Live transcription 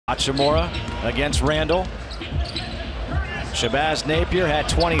Hachimura against Randall. Shabazz Napier had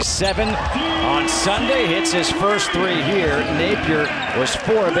 27 on Sunday, hits his first three here. Napier was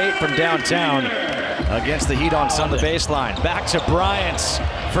 4 of 8 from downtown against the Heat on Sunday baseline. Back to Bryant's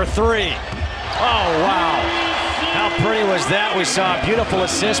for three. Oh, wow. How pretty was that? We saw a beautiful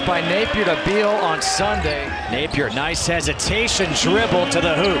assist by Napier to Beal on Sunday. Napier, nice hesitation dribble to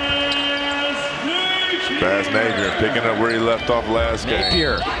the hoop. Shabazz Napier picking up where he left off last game.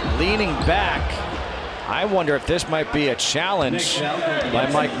 Napier leaning back. I wonder if this might be a challenge by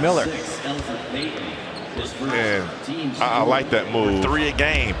Mike Miller. And I like that move. 3 a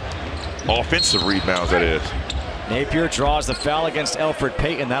game. Offensive rebounds, that is. Napier draws the foul against Elfrid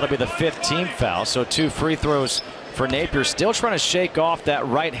Payton. That'll be the 5th team foul. So 2 free throws for Napier. Still trying to shake off that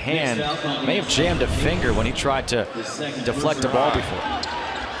right hand. May have jammed a finger when he tried to deflect the ball before.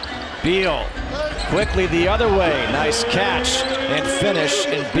 Beal quickly the other way. Nice catch and finish.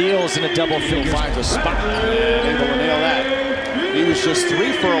 And Beal's in a double figure. Finds a spot. Able to nail that. He was just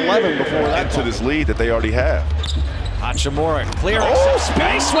 3 for 11 before that. Into this lead that they already have. Hachimura clearing some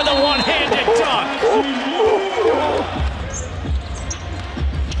space with a one-handed dunk.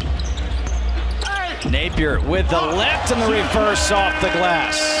 Napier with the left and the reverse off the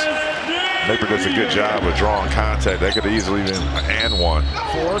glass. Napier does a good job of drawing contact. That could have easily been and one.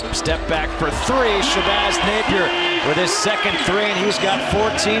 4, step back for 3. Shabazz Napier with his second 3, and he's got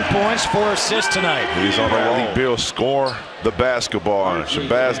 14 points, 4 assists tonight. He's on a roll. Beal score the basketball. And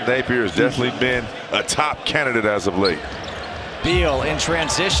Shabazz Napier has definitely been a top candidate as of late. Beal in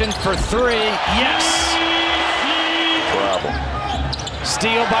transition for 3. Yes. Travel.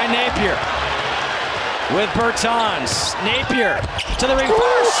 Steal by Napier. With Bertans. Napier to the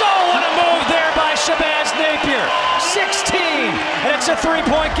reverse. Oh, what a move there by Shabazz Napier. 16, and it's a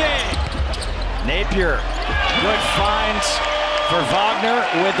 3-point game. Napier, good finds for Wagner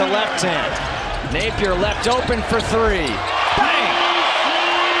with the left hand. Napier left open for 3. Bang!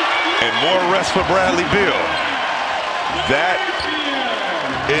 And more rest for Bradley Beal. That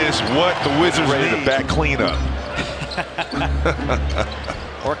is what the Wizards need to back clean up.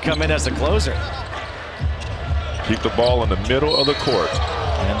 Or come in as the closer. Keep the ball in the middle of the court.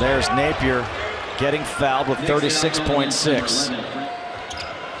 And there's Napier getting fouled with 36.6.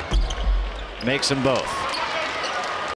 Makes them both.